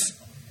forth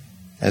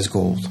as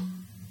gold.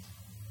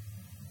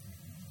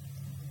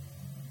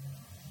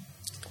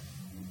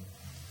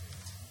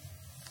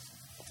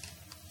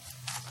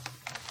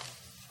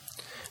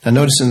 Now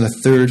notice in the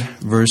third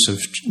verse of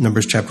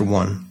Numbers chapter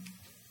 1.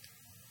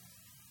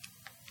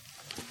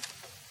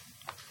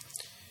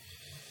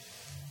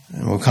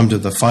 And we'll come to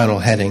the final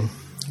heading,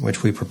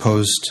 which we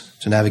proposed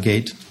to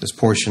navigate this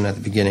portion at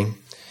the beginning.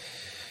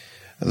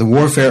 The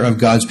warfare of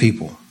God's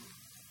people.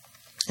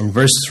 In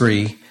verse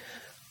 3,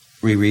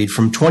 we read,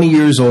 From 20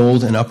 years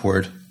old and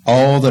upward,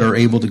 all that are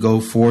able to go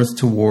forth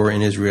to war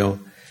in Israel,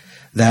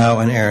 thou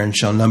and Aaron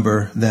shall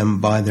number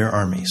them by their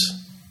armies.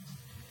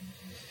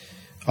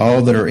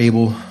 All that are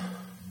able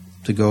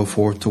to go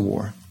forth to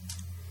war.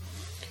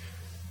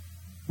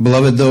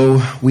 Beloved,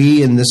 though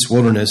we in this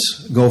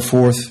wilderness go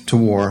forth to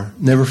war,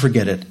 never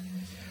forget it.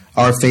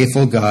 Our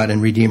faithful God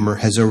and Redeemer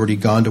has already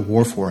gone to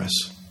war for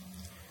us.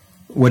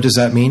 What does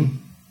that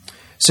mean?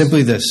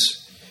 Simply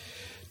this,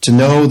 to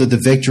know that the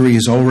victory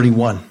is already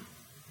won.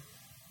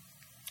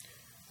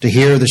 To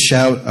hear the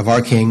shout of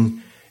our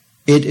King,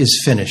 it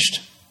is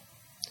finished.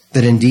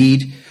 That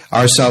indeed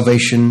our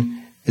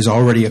salvation is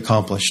already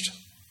accomplished.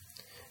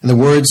 In the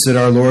words that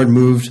our Lord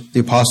moved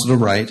the apostle to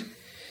write,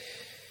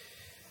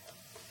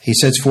 he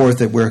sets forth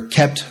that we're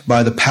kept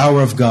by the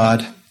power of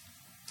God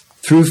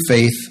through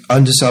faith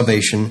unto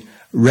salvation,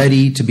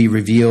 ready to be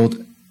revealed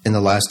in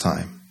the last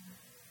time.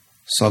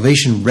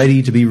 Salvation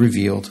ready to be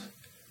revealed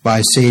by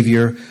a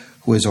Savior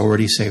who has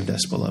already saved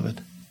us,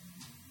 beloved.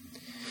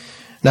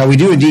 Now, we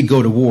do indeed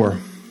go to war,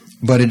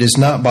 but it is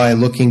not by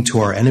looking to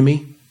our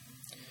enemy,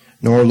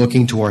 nor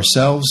looking to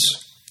ourselves.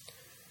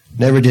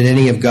 Never did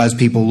any of God's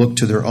people look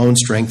to their own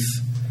strength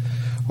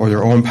or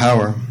their own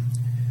power,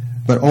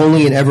 but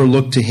only and ever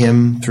look to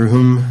him through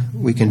whom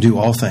we can do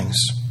all things.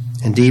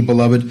 Indeed,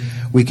 beloved,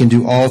 we can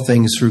do all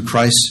things through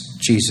Christ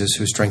Jesus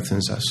who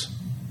strengthens us.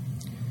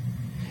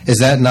 Is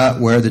that not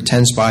where the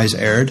 10 spies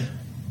erred?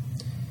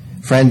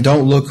 Friend,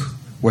 don't look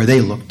where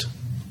they looked.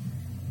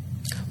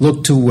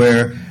 Look to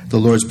where the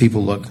Lord's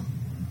people look.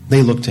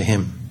 They look to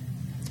him.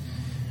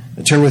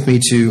 Now, turn with me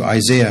to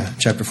Isaiah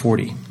chapter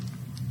 40.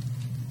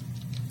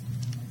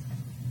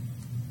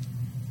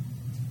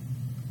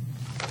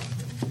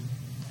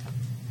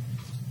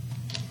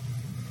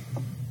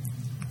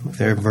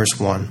 There, verse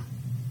 1.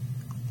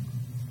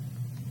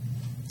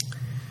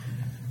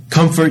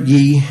 Comfort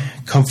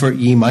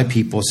ye, my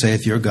people,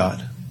 saith your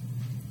God.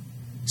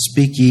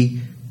 Speak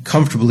ye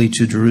comfortably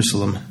to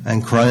Jerusalem,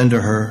 and cry unto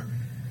her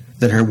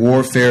that her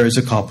warfare is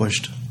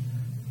accomplished,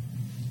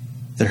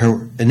 that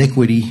her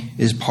iniquity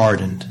is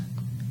pardoned,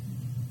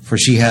 for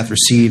she hath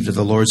received of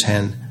the Lord's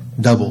hand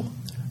double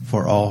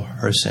for all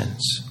her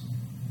sins.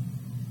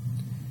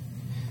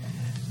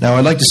 Now,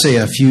 I'd like to say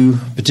a few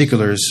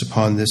particulars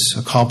upon this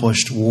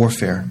accomplished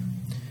warfare.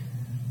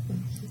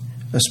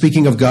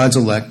 Speaking of God's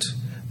elect,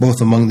 both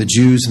among the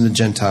Jews and the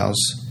Gentiles,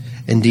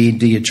 indeed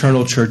the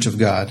eternal church of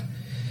God,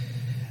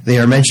 they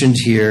are mentioned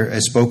here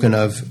as spoken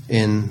of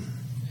in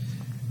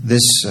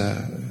this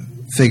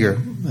figure,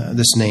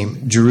 this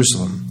name,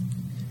 Jerusalem.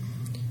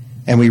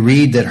 And we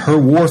read that her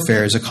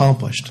warfare is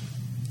accomplished.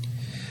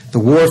 The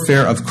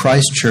warfare of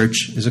Christ's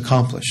church is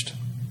accomplished.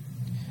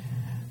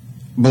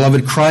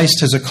 Beloved,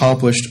 Christ has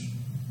accomplished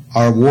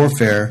our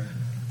warfare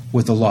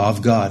with the law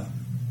of God.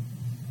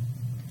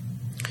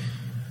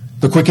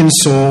 The quickened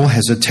soul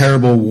has a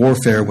terrible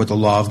warfare with the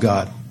law of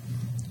God.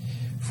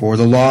 For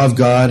the law of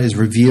God is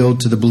revealed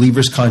to the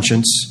believer's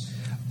conscience,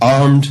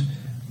 armed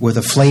with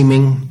a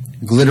flaming,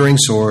 glittering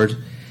sword,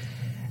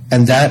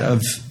 and that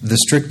of the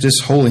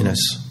strictest holiness.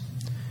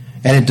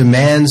 And it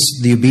demands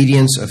the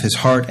obedience of his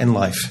heart and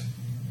life.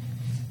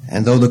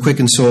 And though the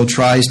quickened soul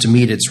tries to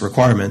meet its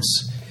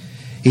requirements,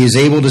 he is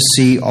able to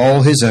see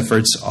all his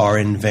efforts are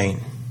in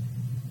vain.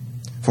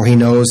 For he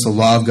knows the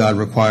law of God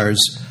requires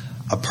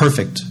a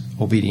perfect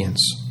obedience.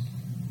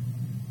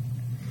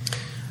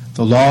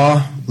 The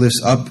law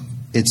lifts up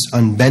its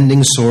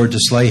unbending sword to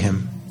slay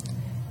him.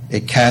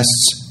 It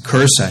casts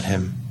curse at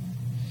him.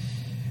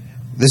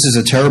 This is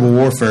a terrible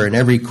warfare in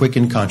every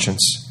quickened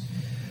conscience.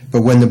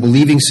 But when the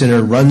believing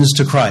sinner runs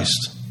to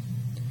Christ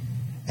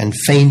and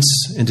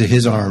faints into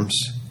his arms,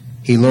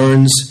 he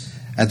learns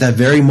at that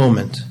very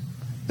moment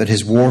that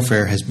his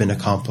warfare has been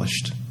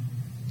accomplished,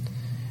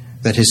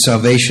 that his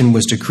salvation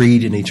was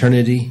decreed in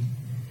eternity,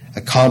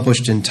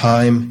 accomplished in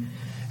time,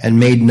 and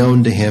made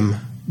known to him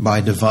by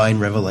divine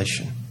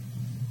revelation.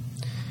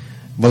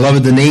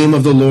 Beloved, the name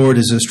of the Lord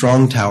is a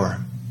strong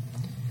tower.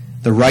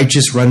 The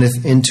righteous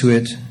runneth into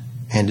it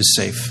and is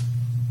safe.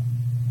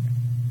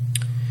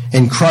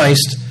 In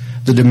Christ,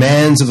 the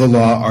demands of the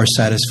law are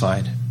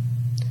satisfied,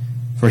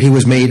 for he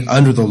was made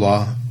under the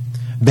law,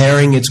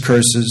 bearing its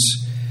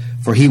curses,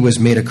 for he was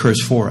made a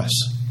curse for us.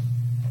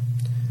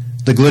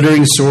 The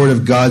glittering sword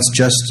of God's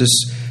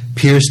justice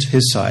pierced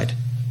his side,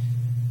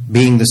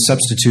 being the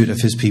substitute of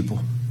his people.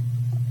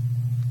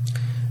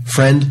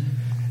 Friend,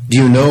 do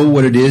you know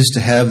what it is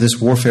to have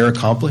this warfare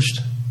accomplished?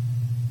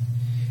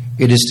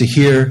 It is to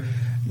hear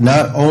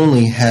not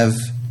only have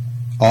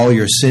all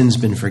your sins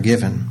been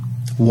forgiven,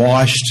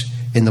 washed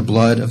in the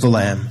blood of the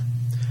Lamb.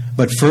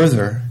 But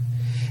further,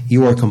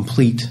 you are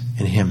complete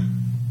in him.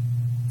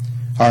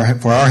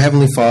 For our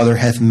Heavenly Father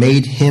hath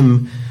made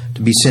him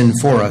to be sin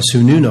for us,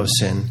 who knew no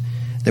sin,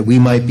 that we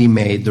might be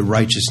made the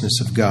righteousness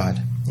of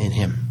God in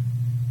him.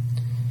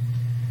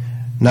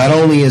 Not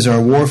only is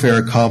our warfare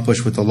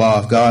accomplished with the law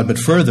of God, but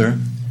further,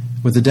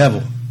 with the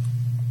devil.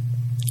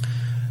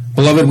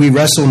 Beloved, we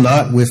wrestle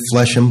not with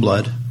flesh and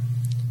blood,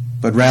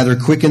 but rather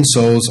quickened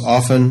souls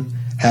often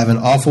have an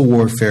awful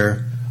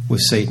warfare with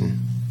Satan.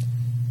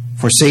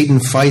 For Satan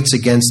fights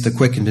against the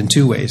quickened in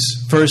two ways.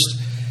 First,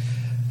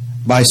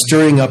 by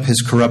stirring up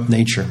his corrupt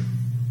nature.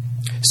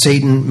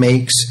 Satan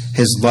makes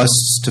his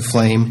lusts to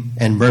flame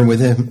and burn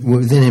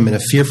within him in a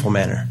fearful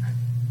manner.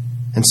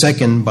 And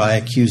second, by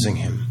accusing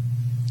him.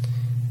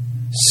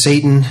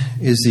 Satan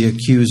is the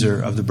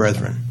accuser of the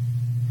brethren.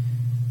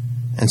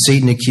 And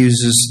Satan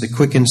accuses the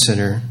quickened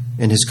sinner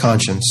in his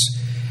conscience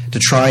to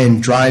try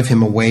and drive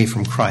him away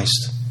from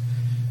Christ,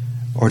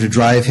 or to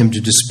drive him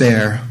to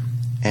despair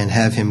and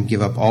have him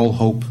give up all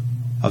hope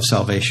of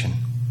salvation.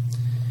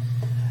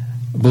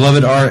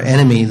 Beloved, our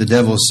enemy, the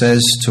devil,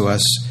 says to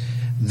us,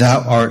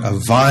 "Thou art a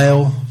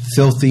vile,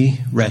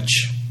 filthy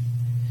wretch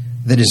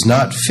that is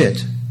not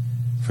fit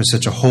for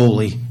such a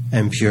holy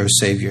and pure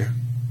Savior.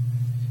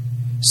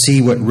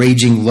 See what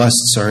raging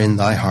lusts are in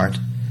thy heart.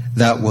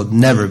 Thou wilt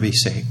never be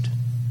saved."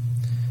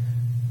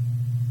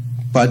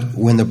 But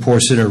when the poor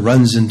sinner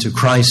runs into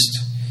Christ,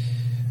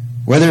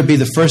 whether it be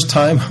the first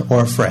time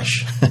or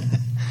afresh,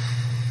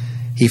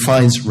 he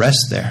finds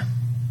rest there.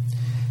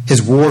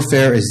 His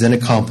warfare is then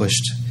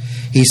accomplished.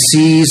 He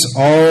sees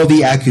all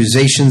the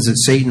accusations that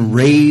Satan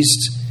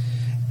raised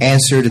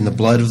answered in the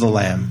blood of the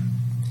Lamb.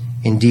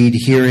 Indeed,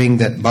 hearing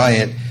that by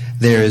it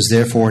there is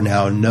therefore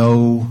now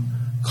no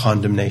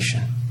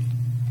condemnation.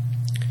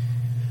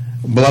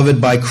 Beloved,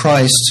 by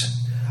Christ,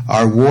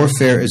 our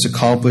warfare is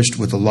accomplished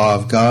with the law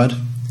of God.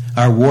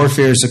 Our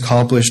warfare is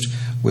accomplished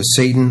with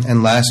Satan.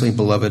 And lastly,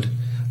 beloved,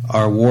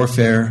 our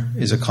warfare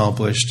is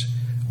accomplished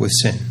with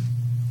sin.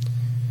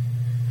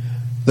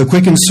 The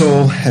quickened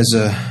soul has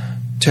a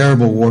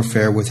terrible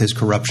warfare with his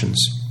corruptions.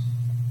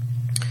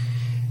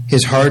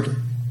 His heart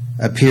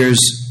appears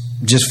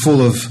just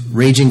full of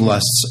raging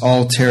lusts,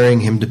 all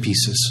tearing him to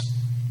pieces.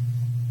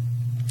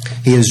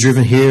 He is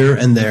driven here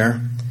and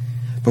there,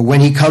 but when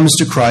he comes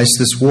to Christ,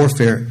 this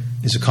warfare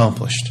is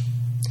accomplished.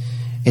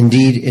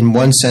 Indeed, in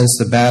one sense,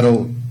 the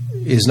battle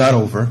is not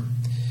over,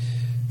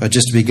 but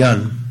just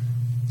begun.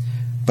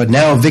 But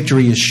now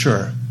victory is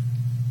sure.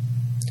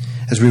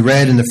 As we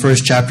read in the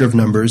first chapter of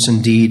Numbers,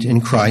 indeed,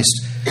 in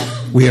Christ,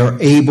 we are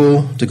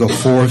able to go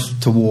forth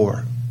to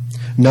war,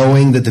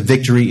 knowing that the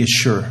victory is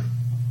sure.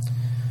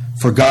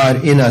 For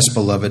God in us,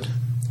 beloved,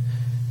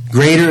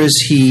 greater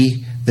is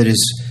he that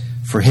is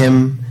for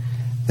him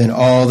than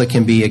all that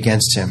can be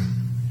against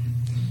him.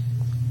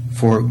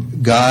 For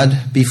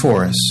God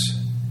before us,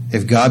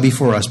 if God be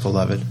for us,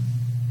 beloved,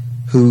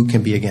 who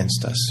can be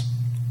against us?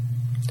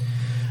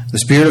 The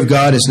Spirit of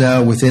God is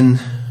now within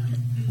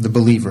the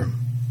believer.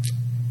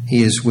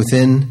 He is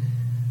within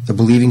the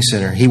believing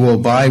sinner. He will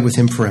abide with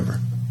him forever.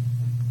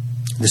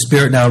 The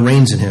Spirit now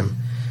reigns in him.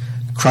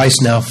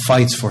 Christ now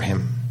fights for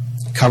him,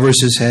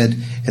 covers his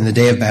head in the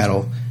day of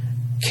battle,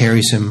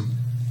 carries him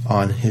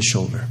on his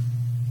shoulder.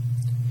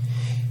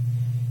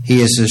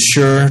 He is as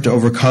sure to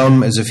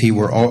overcome as if he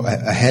were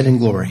ahead in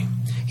glory.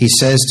 He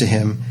says to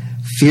him,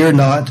 "Fear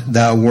not,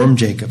 thou worm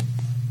Jacob.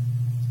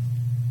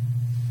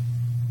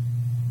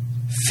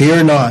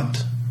 Fear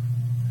not,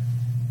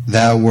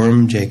 thou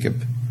worm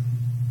Jacob."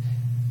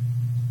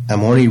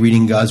 I'm only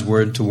reading God's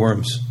word to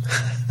worms.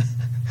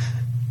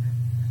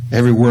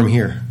 Every worm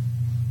here.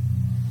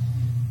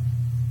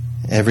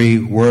 Every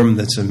worm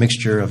that's a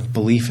mixture of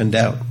belief and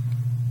doubt.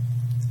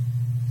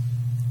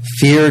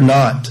 Fear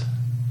not,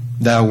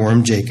 thou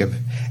worm Jacob.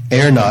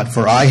 Err not,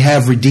 for I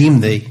have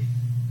redeemed thee.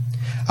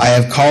 I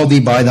have called thee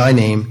by thy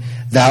name.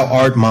 Thou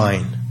art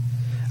mine.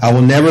 I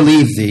will never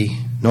leave thee,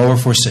 nor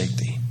forsake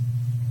thee.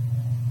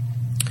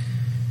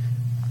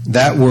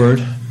 That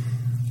word,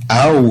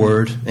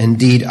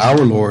 indeed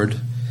our Lord,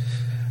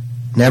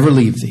 never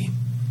leave thee,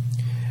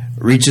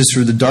 reaches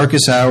through the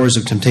darkest hours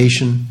of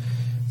temptation,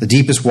 the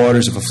deepest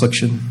waters of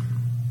affliction,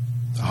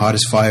 the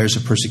hottest fires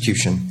of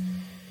persecution.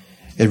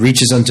 It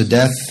reaches unto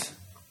death,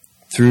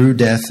 through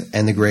death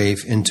and the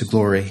grave, into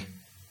glory,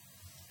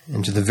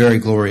 into the very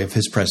glory of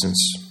his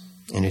presence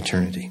in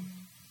eternity.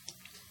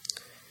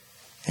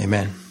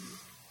 Amen.